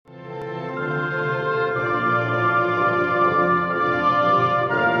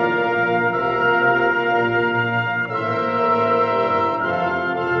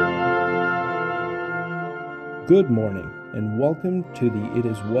Good morning, and welcome to the It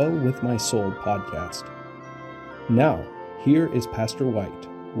Is Well With My Soul podcast. Now, here is Pastor White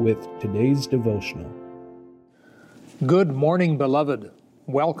with today's devotional. Good morning, beloved.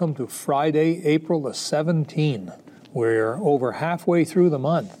 Welcome to Friday, April the 17th. We're over halfway through the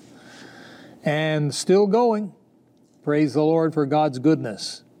month and still going. Praise the Lord for God's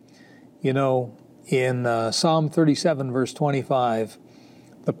goodness. You know, in Psalm 37, verse 25,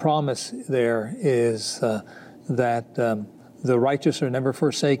 the promise there is that the righteous are never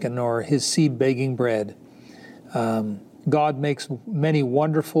forsaken, nor his seed begging bread. God makes many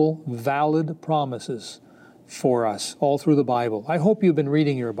wonderful, valid promises for us all through the Bible. I hope you've been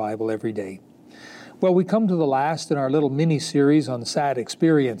reading your Bible every day. Well, we come to the last in our little mini-series on sad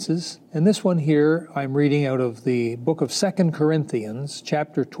experiences, and this one here I'm reading out of the book of 2 Corinthians,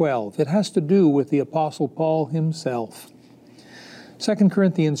 chapter 12. It has to do with the Apostle Paul himself. 2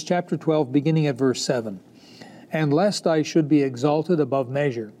 Corinthians chapter 12, beginning at verse 7. And lest I should be exalted above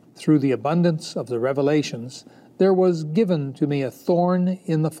measure through the abundance of the revelations, there was given to me a thorn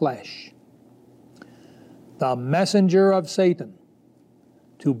in the flesh, the messenger of Satan,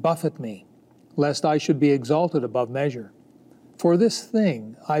 to buffet me, lest I should be exalted above measure. For this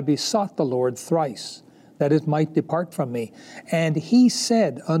thing I besought the Lord thrice, that it might depart from me. And he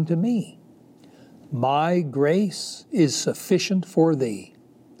said unto me, My grace is sufficient for thee,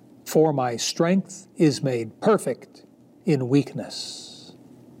 for my strength is made perfect in weakness.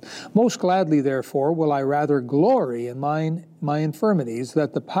 Most gladly, therefore, will I rather glory in my infirmities,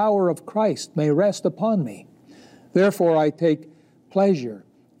 that the power of Christ may rest upon me. Therefore I take pleasure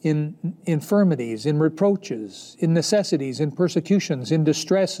in infirmities, in reproaches, in necessities, in persecutions, in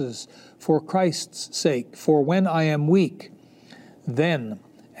distresses, for Christ's sake. For when I am weak, then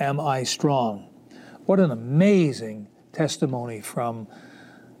am I strong. What an amazing testimony from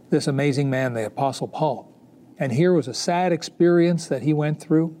this amazing man, the Apostle Paul. And here was a sad experience that he went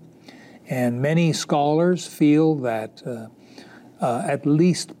through. And many scholars feel that at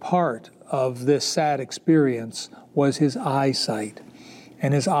least part of this sad experience was his eyesight.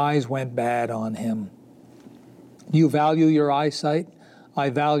 And his eyes went bad on him. You value your eyesight? I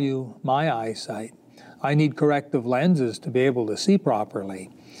value my eyesight. I need corrective lenses to be able to see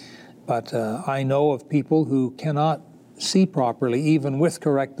properly. But I know of people who cannot see properly, even with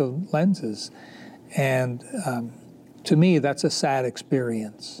corrective lenses. And to me, that's a sad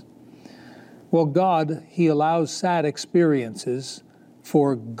experience. Well, God, He allows sad experiences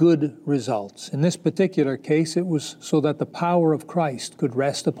for good results. In this particular case, it was so that the power of Christ could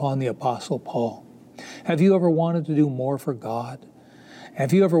rest upon the Apostle Paul. Have you ever wanted to do more for God?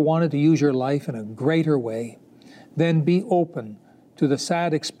 Have you ever wanted to use your life in a greater way? Then be open to the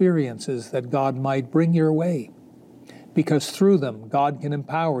sad experiences that God might bring your way, because through them, God can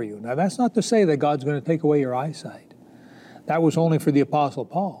empower you. Now, that's not to say that God's going to take away your eyesight. That was only for the Apostle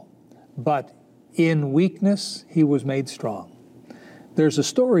Paul. But in weakness, he was made strong. There's a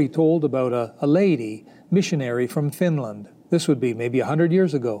story told about a lady, missionary from Finland. This would be maybe 100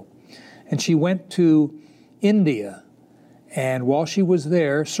 years ago. And she went to India. And while she was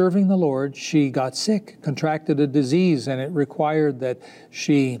there serving the Lord, she got sick, contracted a disease, and it required that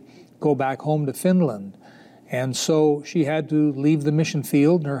she go back home to Finland. And so she had to leave the mission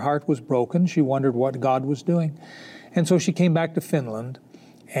field, and her heart was broken. She wondered what God was doing. And so she came back to Finland,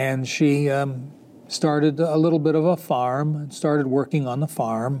 and she started a little bit of a farm and started working on the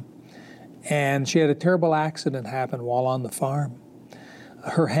farm. And she had a terrible accident happen while on the farm.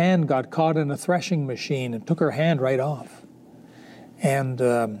 Her hand got caught in a threshing machine and took her hand right off. And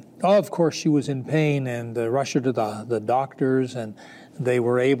of course she was in pain, and rushed her to the doctors, and they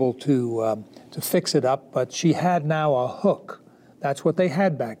were able to fix it up. But she had now a hook. That's what they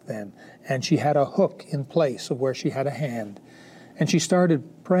had back then. And she had a hook in place of where she had a hand. And she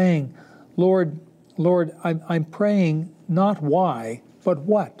started praying, Lord, I'm praying not why, but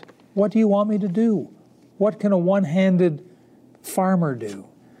what? What do you want me to do? What can a one-handed farmer do?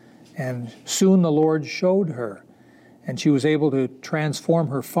 And soon the Lord showed her, and she was able to transform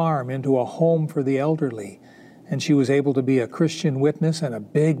her farm into a home for the elderly. And she was able to be a Christian witness and a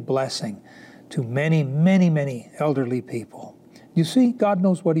big blessing to many, many, many elderly people. You see, God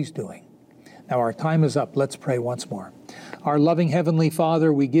knows what He's doing. Now our time is up. Let's pray once more. Our loving Heavenly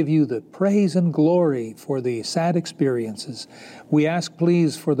Father, we give you the praise and glory for the sad experiences. We ask,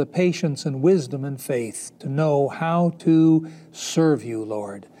 please, for the patience and wisdom and faith to know how to serve you,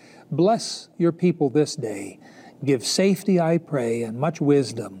 Lord. Bless your people this day. Give safety, I pray, and much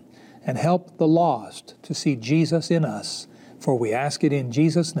wisdom, and help the lost to see Jesus in us. For we ask it in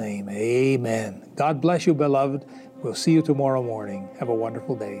Jesus' name. Amen. God bless you, beloved. We'll see you tomorrow morning. Have a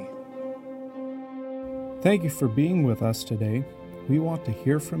wonderful day. Thank you for being with us today. We want to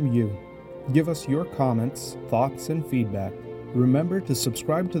hear from you. Give us your comments, thoughts, and feedback. Remember to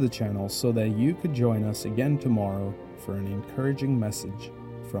subscribe to the channel so that you could join us again tomorrow for an encouraging message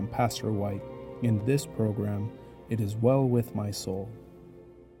from Pastor White in this program, It Is Well With My Soul.